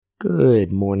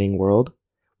Good morning, world.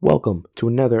 Welcome to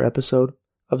another episode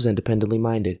of Zendependently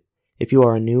Minded. If you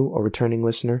are a new or returning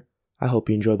listener, I hope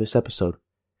you enjoy this episode.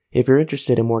 If you're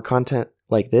interested in more content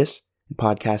like this and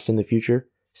podcasts in the future,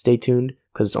 stay tuned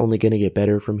because it's only going to get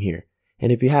better from here.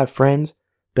 And if you have friends,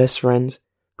 best friends,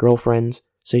 girlfriends,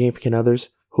 significant others,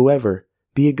 whoever,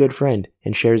 be a good friend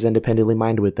and share Zendependently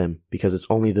Minded with them because it's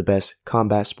only the best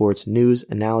combat sports news,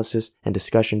 analysis, and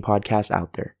discussion podcast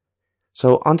out there.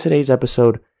 So on today's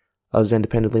episode of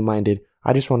Zendependently Minded,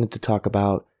 I just wanted to talk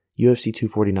about UFC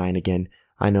 249 again.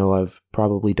 I know I've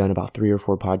probably done about 3 or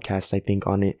 4 podcasts, I think,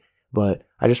 on it, but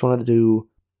I just wanted to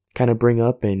kind of bring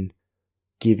up and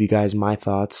give you guys my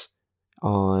thoughts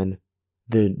on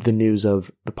the news of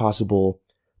the possible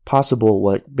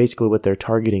what they're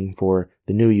targeting for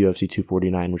the new UFC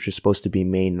 249, which is supposed to be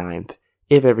May 9th,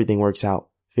 if everything works out,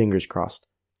 fingers crossed.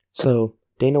 So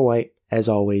Dana White, as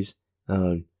always,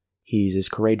 he's as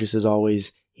courageous as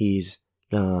always. He's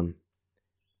a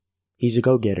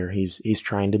go-getter. He's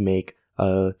trying to make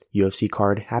a UFC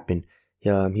card happen.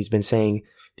 He's been saying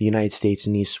the United States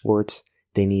needs sports,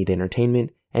 they need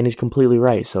entertainment, and he's completely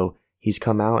right. So he's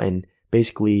come out and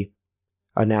basically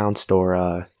announced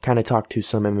or kind of talked to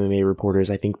some MMA reporters.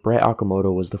 I think Brett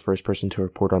Okamoto was the first person to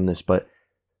report on this, but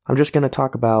I'm just going to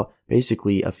talk about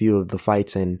basically a few of the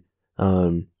fights and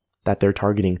that they're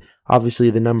targeting.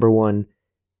 Obviously, the number one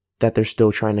that they're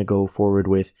still trying to go forward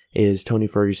with is Tony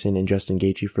Ferguson and Justin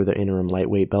Gaethje for the interim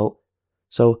lightweight belt.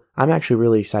 So I'm actually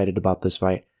really excited about this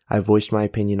fight. I voiced my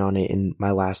opinion on it in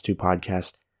my last 2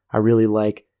 podcasts. I really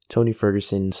like Tony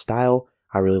Ferguson's style.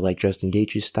 I really like Justin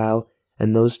Gaethje's style.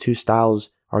 And those 2 styles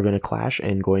are going to clash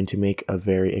and going to make a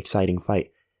very exciting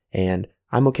fight. And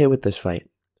I'm okay with this fight.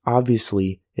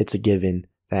 Obviously, it's a given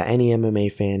that any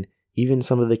MMA fan, even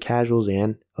some of the casuals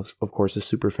and, of course, the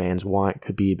super fans, want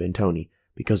Khabib and Tony,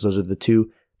 because those are the 2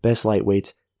 best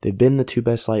lightweights. They've been the 2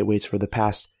 best lightweights for the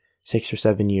past 6 or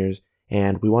 7 years,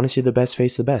 and we want to see the best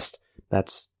face the best.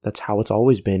 That's how it's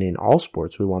always been in all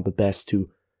sports. We want the best to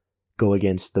go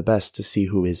against the best to see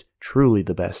who is truly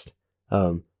the best.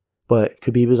 But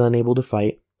Khabib is unable to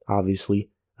fight, obviously.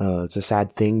 It's a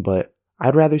sad thing, but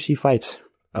I'd rather see fights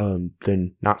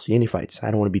than not see any fights.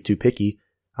 I don't want to be too picky.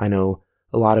 I know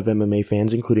a lot of MMA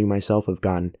fans, including myself, have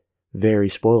gotten very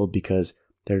spoiled because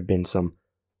there have been some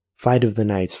fight of the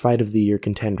nights, fight of the year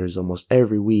contenders almost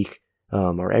every week,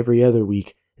 or every other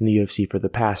week in the UFC for the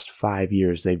past 5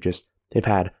 years. They've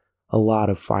had a lot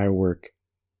of firework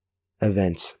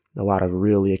events, a lot of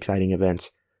really exciting events.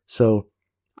 So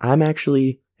I'm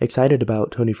actually excited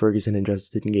about Tony Ferguson and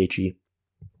Justin Gaethje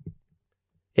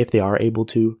if they are able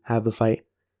to have the fight.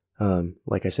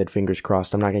 Like I said, fingers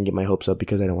crossed. I'm not going to get my hopes up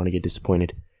because I don't want to get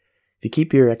disappointed. If you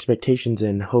keep your expectations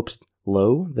and hopes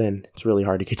low, then it's really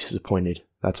hard to get disappointed.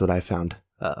 That's what I found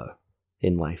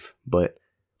in life. But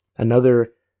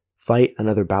another fight,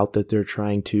 another bout that they're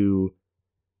trying to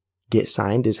get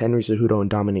signed is Henry Cejudo and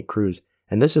Dominick Cruz.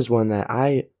 And this is one that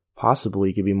I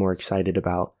possibly could be more excited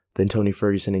about than Tony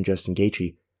Ferguson and Justin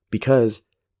Gaethje, because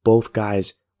both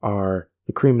guys are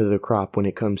the cream of the crop when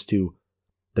it comes to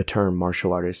the term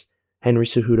martial artist. Henry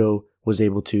Cejudo was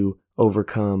able to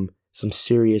overcome some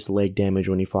serious leg damage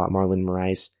when he fought Marlon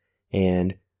Moraes,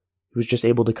 and he was just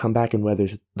able to come back and weather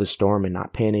the storm and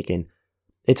not panic. And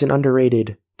it's an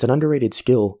underrated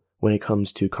skill when it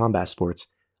comes to combat sports.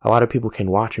 A lot of people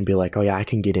can watch and be like, oh yeah, I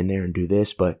can get in there and do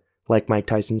this. But like Mike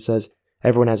Tyson says,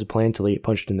 everyone has a plan till they get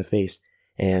punched in the face.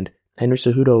 And Henry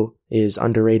Cejudo is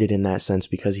underrated in that sense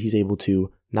because he's able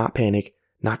to not panic,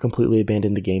 not completely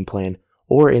abandon the game plan,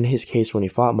 or in his case when he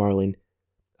fought Marlon,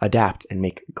 adapt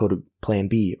and go to plan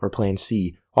B or plan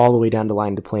C, all the way down the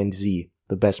line to plan Z.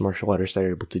 The best martial artists are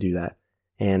able to do that.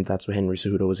 And that's what Henry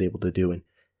Cejudo was able to do. And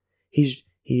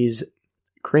he's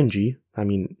cringy. I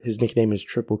mean, his nickname is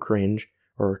Triple Cringe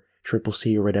or Triple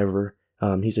C or whatever.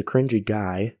 He's a cringy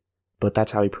guy, but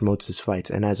that's how he promotes his fights.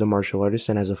 And as a martial artist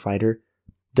and as a fighter,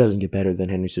 doesn't get better than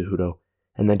Henry Cejudo.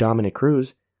 And then Dominick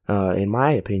Cruz, in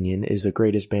my opinion, is the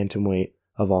greatest bantamweight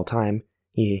of all time.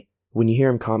 When you hear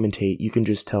him commentate, you can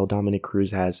just tell Dominick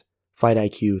Cruz has fight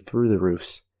IQ through the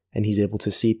roofs, and he's able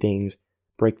to see things,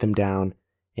 break them down,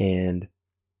 and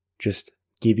just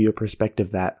give you a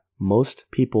perspective that most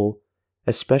people,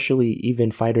 especially even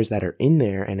fighters that are in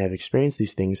there and have experienced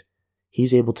these things,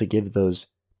 he's able to give those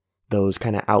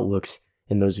kind of outlooks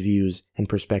and those views and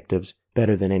perspectives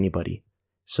better than anybody.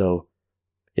 So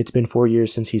it's been 4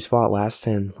 years since he's fought last,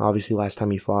 and obviously last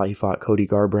time he fought Cody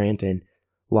Garbrandt and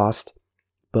lost.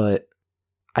 But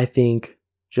I think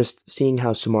just seeing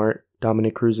how smart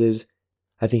Dominick Cruz is,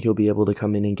 I think he'll be able to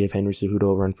come in and give Henry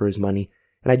Cejudo a run for his money.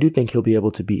 And I do think he'll be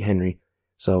able to beat Henry.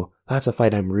 So that's a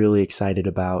fight I'm really excited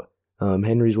about.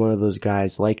 Henry's one of those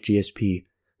guys like GSP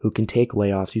who can take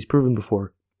layoffs. He's proven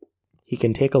before. He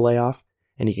can take a layoff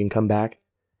and he can come back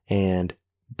and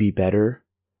be better,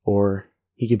 or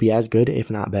he could be as good,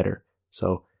 if not better.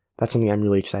 So that's something I'm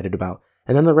really excited about.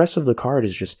 And then the rest of the card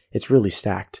is just, it's really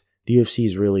stacked. The UFC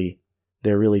is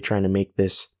they're really trying to make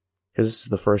this, because this is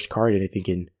the first card, I think,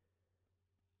 in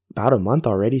about a month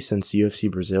already since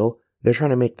UFC Brazil. They're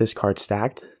trying to make this card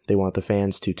stacked. They want the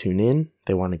fans to tune in.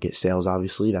 They want to get sales,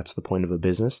 obviously. That's the point of a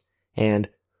business. And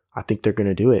I think they're going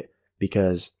to do it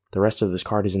because the rest of this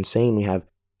card is insane. We have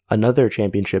another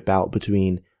championship bout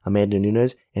between Amanda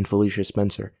Nunes and Felicia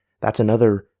Spencer. That's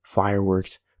another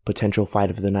fireworks, potential fight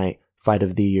of the night, fight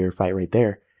of the year fight right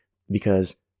there.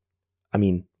 Because, I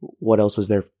mean, what else is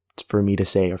there for me to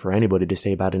say or for anybody to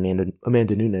say about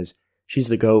Amanda Nunes? She's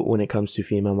the GOAT when it comes to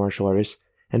female martial artists,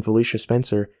 and Felicia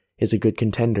Spencer is a good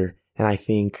contender, and I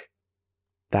think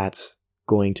that's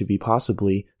going to be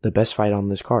possibly the best fight on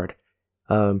this card.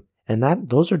 And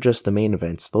those are just the main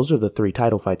events. Those are the 3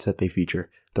 title fights that they feature.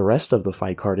 The rest of the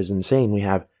fight card is insane. We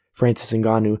have Francis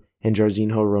Ngannou and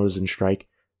Jairzinho Rozenstruik.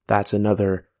 That's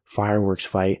another fireworks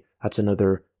fight. That's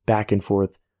another back and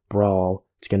forth brawl.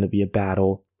 It's going to be a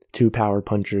battle. 2 power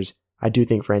punchers. I do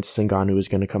think Francis Ngannou is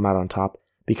going to come out on top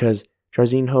because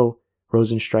Jairzinho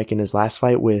Rozenstruik in his last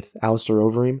fight with Alistair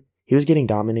Overeem, he was getting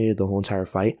dominated the whole entire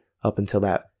fight up until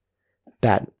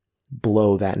that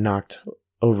blow that knocked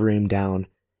Overeem down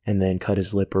and then cut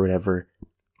his lip or whatever.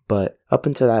 But up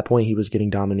until that point, he was getting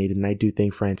dominated, and I do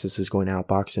think Francis is going to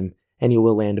outbox him, and he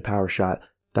will land a power shot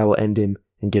that will end him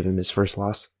and give him his first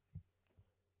loss.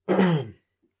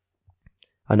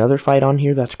 Another fight on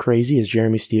here that's crazy is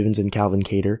Jeremy Stephens and Calvin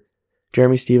Kattar.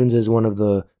 Jeremy Stephens is one of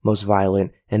the most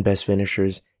violent and best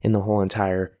finishers in the whole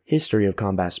entire history of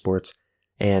combat sports,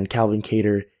 and Calvin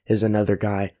Kattar is another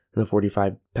guy in the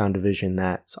 45-pound division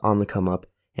that's on the come up,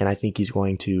 and I think he's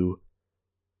going to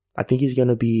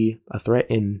be a threat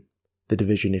in the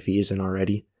division if he isn't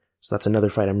already. So that's another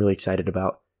fight I'm really excited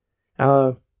about.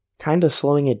 Kind of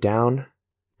slowing it down,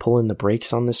 pulling the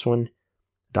brakes on this one.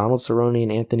 Donald Cerrone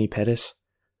and Anthony Pettis.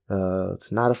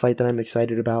 It's not a fight that I'm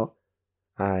excited about.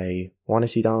 I want to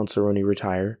see Donald Cerrone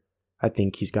retire. I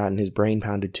think he's gotten his brain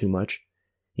pounded too much.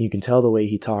 You can tell the way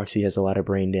he talks, he has a lot of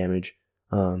brain damage.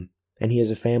 And he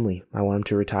has a family. I want him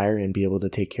to retire and be able to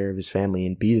take care of his family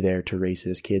and be there to raise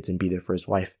his kids and be there for his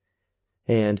wife.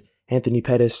 And Anthony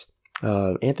Pettis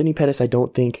I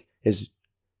don't think is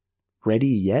ready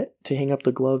yet to hang up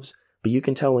the gloves, but you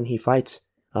can tell when he fights,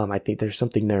 I think there's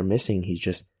something there missing.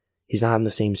 He's not on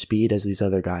the same speed as these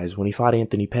other guys. When he fought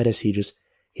Anthony Pettis,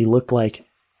 he looked like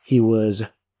he was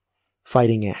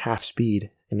fighting at half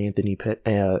speed, and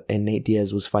and Nate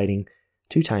Diaz was fighting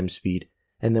 2 times speed.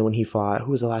 And then when he fought,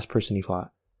 who was the last person he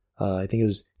fought? I think it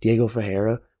was Diego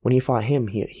Ferreira. When he fought him,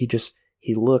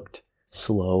 he looked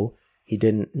slow.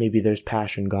 Maybe there's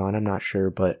passion gone, I'm not sure,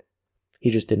 but he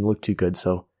just didn't look too good.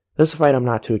 So this is a fight I'm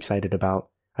not too excited about.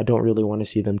 I don't really want to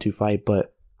see them 2 fight,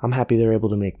 but I'm happy they're able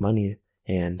to make money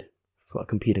and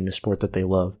compete in a sport that they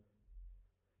love.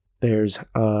 There's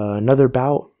another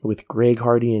bout with Greg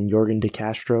Hardy and Yorgan De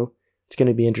Castro. It's going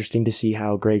to be interesting to see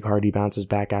how Greg Hardy bounces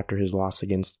back after his loss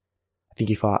against, I think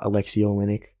he fought Alexei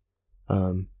Oleinik.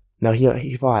 No,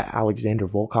 he fought Alexander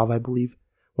Volkov, I believe.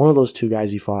 One of those 2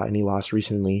 guys he fought, and he lost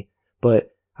recently.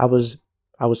 But I was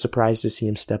surprised to see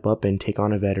him step up and take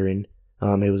on a veteran.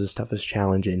 It was his toughest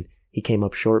challenge, and he came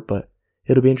up short, but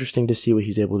it'll be interesting to see what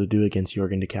he's able to do against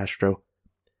Yorgan De Castro.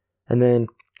 And then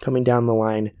coming down the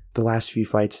line, the last few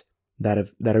fights that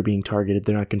are being targeted,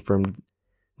 they're not confirmed.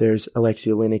 There's Alexei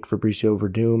Oleinik, Fabricio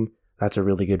Verdum. That's a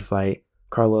really good fight.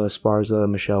 Carla Esparza,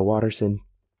 Michelle Watterson.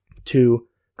 2,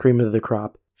 cream of the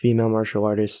crop, female martial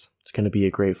artists. It's going to be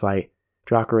a great fight.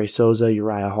 Jacare Souza,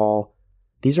 Uriah Hall.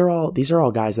 These are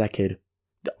all guys that could,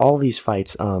 all these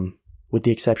fights, with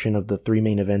the exception of the 3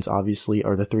 main events, obviously,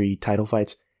 or the 3 title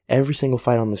fights, every single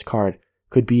fight on this card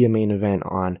could be a main event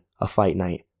on a fight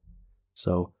night.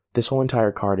 So this whole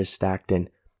entire card is stacked, and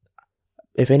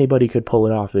if anybody could pull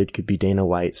it off, it could be Dana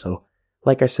White. So,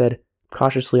 like I said,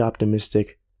 cautiously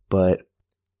optimistic, but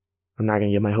I'm not going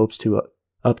to get my hopes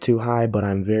up too high, but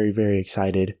I'm very, very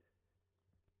excited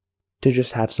to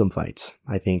just have some fights.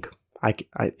 I think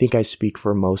I speak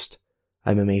for most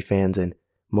MMA fans and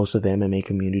most of the MMA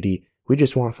community. We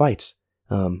just want fights.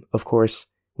 Of course,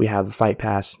 we have the Fight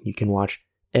Pass. You can watch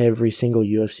every single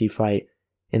UFC fight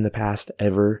in the past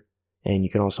ever, and you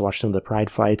can also watch some of the Pride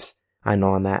fights. I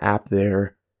know on that app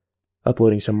they're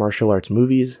uploading some martial arts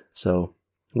movies, so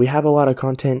we have a lot of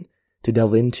content to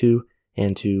delve into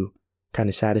and to kind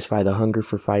of satisfy the hunger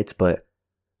for fights, but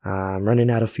I'm running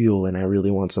out of fuel and I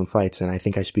really want some fights, and I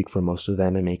think I speak for most of the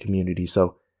MMA community.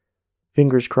 So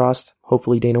fingers crossed,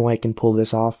 hopefully Dana White can pull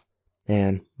this off,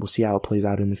 and we'll see how it plays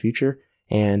out in the future.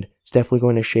 And it's definitely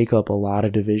going to shake up a lot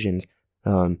of divisions.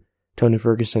 Tony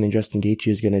Ferguson and Justin Gaethje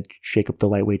is going to shake up the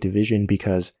lightweight division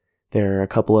because there are a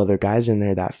couple other guys in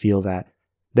there that feel that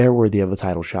they're worthy of a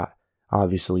title shot.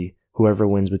 Obviously, whoever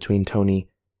wins between Tony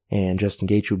and Justin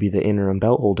Gaethje will be the interim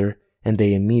belt holder, and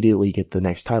they immediately get the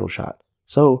next title shot.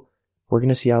 So we're going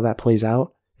to see how that plays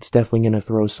out. It's definitely going to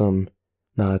throw it's going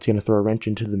to throw a wrench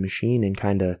into the machine and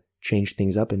kind of change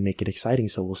things up and make it exciting.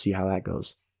 So we'll see how that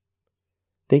goes.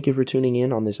 Thank you for tuning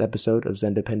in on this episode of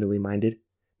Zendependently Minded.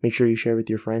 Make sure you share with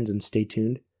your friends and stay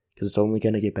tuned because it's only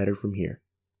going to get better from here.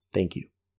 Thank you.